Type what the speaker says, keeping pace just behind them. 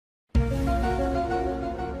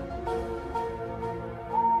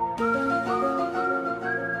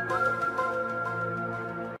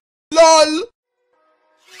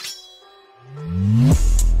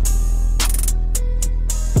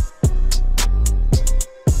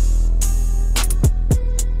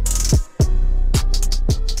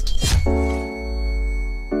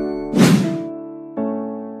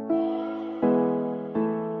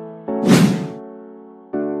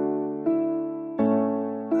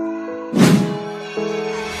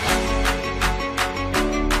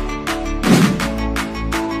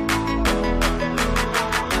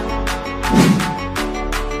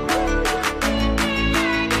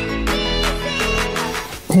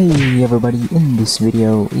Hey everybody, in this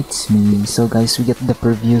video, it's me. So guys, we get the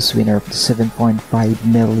previous winner of the 7.5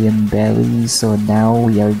 million Beli. So now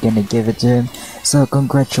we are gonna give it to him. So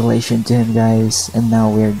congratulations to him guys. And now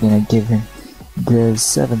we are gonna give him the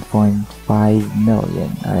 7.5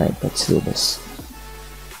 million. Alright, let's do this.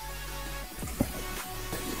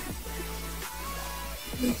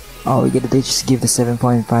 Oh, we gotta just give the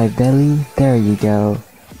 7.5 Beli. There you go.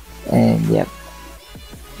 And yep.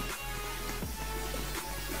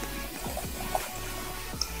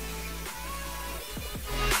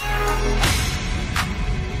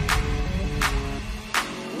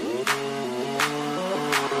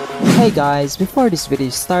 Hey guys, before this video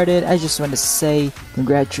started, I just want to say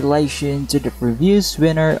congratulations to the previous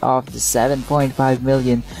winner of the 7.5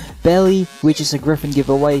 million Beli, which is a Griffin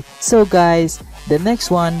giveaway. So guys, the next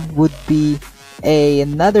one would be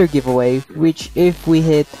another giveaway, which if we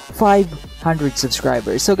hit 500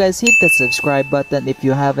 subscribers. So guys, hit that subscribe button if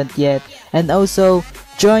you haven't yet, and also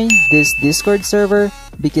join this Discord server,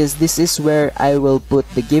 because this is where I will put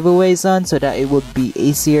the giveaways on, so that it would be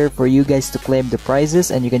easier for you guys to claim the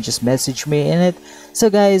prizes and you can just message me in it.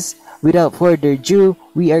 So guys, without further ado,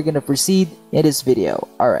 we are gonna proceed in this video.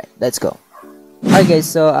 Alright, let's go. Alright guys,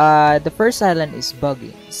 so the first island is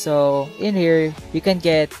buggy. So in here you can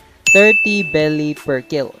get 30 Beli per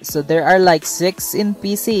kill. So there are like 6 in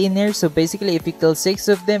PC in here, so basically if you kill 6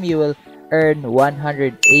 of them, you will earn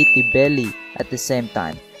 180 Beli at the same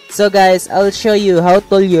time. So guys, I'll show you how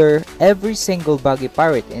to lure every single buggy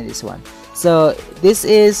pirate in this one. So this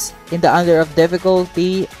is in the under of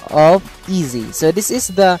difficulty of easy. So this is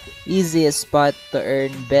the easiest spot to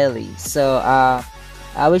earn Beli. So I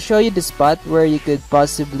will show you the spot where you could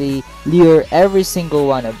possibly lure every single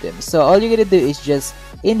one of them. So all you gotta do is just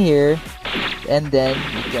in here, and then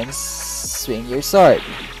you can swing your sword.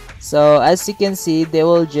 So as you can see, they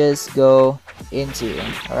will just go into you.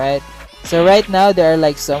 Alright, so right now there are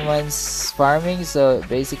like someone's farming, so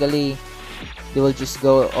basically they will just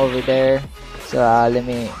go over there. So let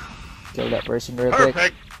me kill that person real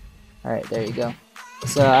quick. Alright, there you go.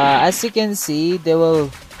 So as you can see, they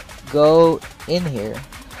will go in here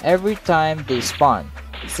every time they spawn.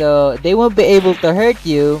 So they won't be able to hurt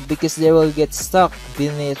you because they will get stuck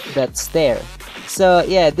beneath that stair. So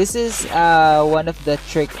yeah, this is one of the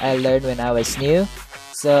trick I learned when I was new.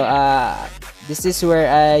 So this is where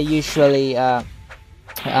I usually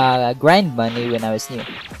grind money when I was new.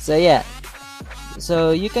 So yeah,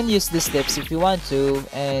 so you can use these tips if you want to.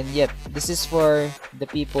 And yep, this is for the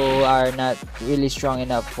people who are not really strong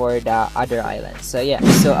enough for the other islands. So yeah,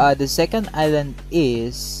 so the second island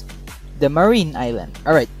is the Marine Island.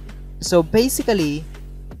 Alright, so basically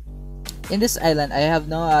in this island I have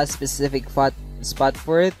no specific spot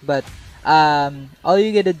for it, but all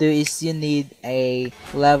you gotta do is you need a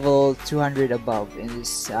level 200 above in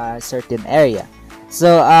this certain area.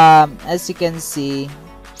 So as you can see,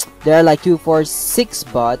 there are like 2, 4, 6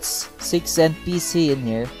 bots, 6 NPC in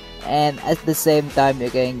here, and at the same time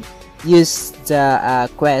you can use the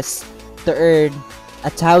quest to earn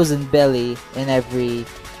 1,000 Beli in every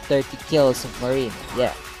 30 kills of Marine.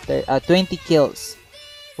 Yeah, 20 kills.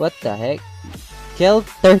 What the heck? Kill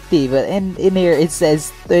 30, but in here it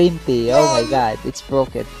says 20. Oh my god, it's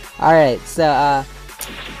broken. Alright, so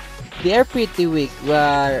they are pretty weak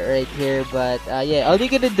right here, but yeah, all you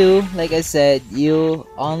gotta do, like I said, you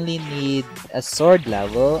only need a sword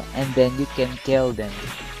level and then you can kill them.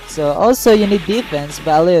 So also you need defense,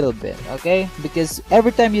 but a little bit, okay? Because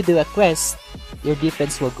every time you do a quest, your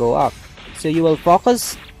defense will go up. So you will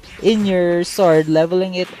focus in your sword,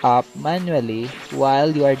 leveling it up manually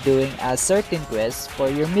while you are doing a certain quest for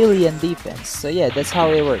your million defense. So yeah, that's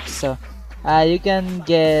how it works. So you can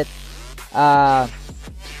get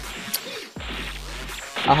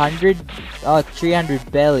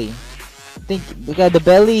 300 Beli. I think because the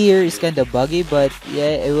Beli here is kind of buggy, but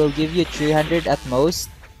yeah, it will give you 300 at most,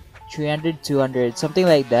 300, 200, something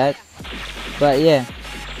like that. But yeah.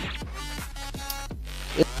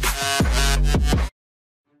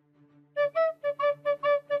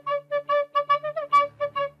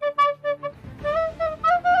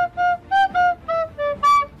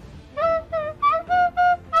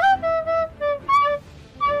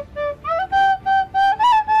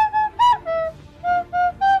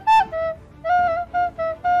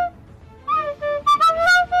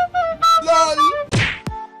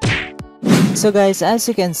 So guys, as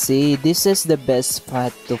you can see, this is the best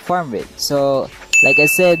spot to farm with. So like I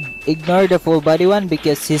said, ignore the full body one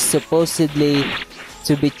because he's supposedly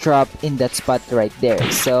to be trapped in that spot right there.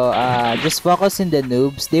 So just focus in the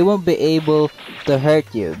noobs. They won't be able to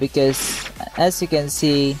hurt you because as you can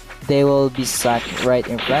see, they will be stuck right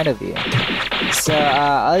in front of you. So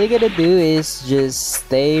all you gotta do is just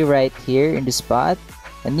stay right here in the spot,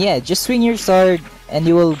 and yeah, just swing your sword and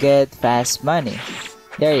you will get fast money.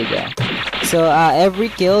 There you go. So every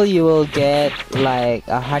kill you will get like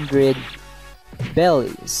 100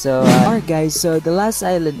 Beli. So alright guys, so the last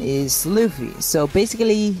island is Luffy. So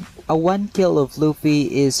basically a 1 kill of Luffy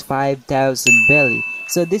is 5,000 Beli.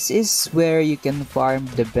 So this is where you can farm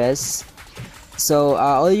the best. So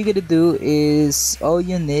all you gotta do is, all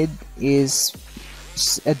you need is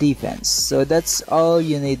a defense. So that's all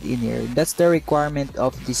you need in here. That's the requirement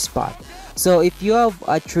of this spot. So if you have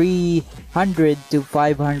a 300 to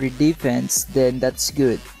 500 defense, then that's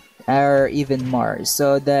good, or even more.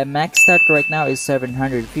 So the max start right now is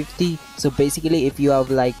 750. So basically if you have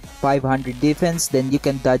like 500 defense, then you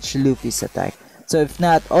can dodge Luffy's attack. So if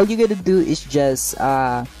not, all you gotta do is just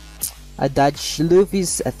dodge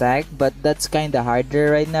Luffy's attack, but that's kinda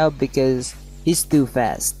harder right now because he's too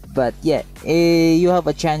fast. But yeah, you have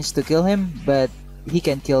a chance to kill him, but he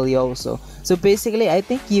can kill you also. So basically I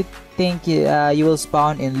think you will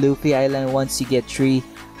spawn in Luffy Island once you get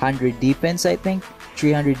 300 defense. I think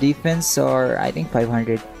 300 defense, or I think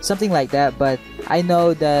 500, something like that. But I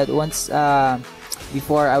know that once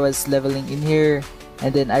before I was leveling in here,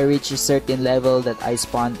 and then I reached a certain level that I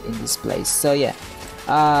spawned in this place. So yeah,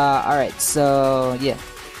 alright, so yeah,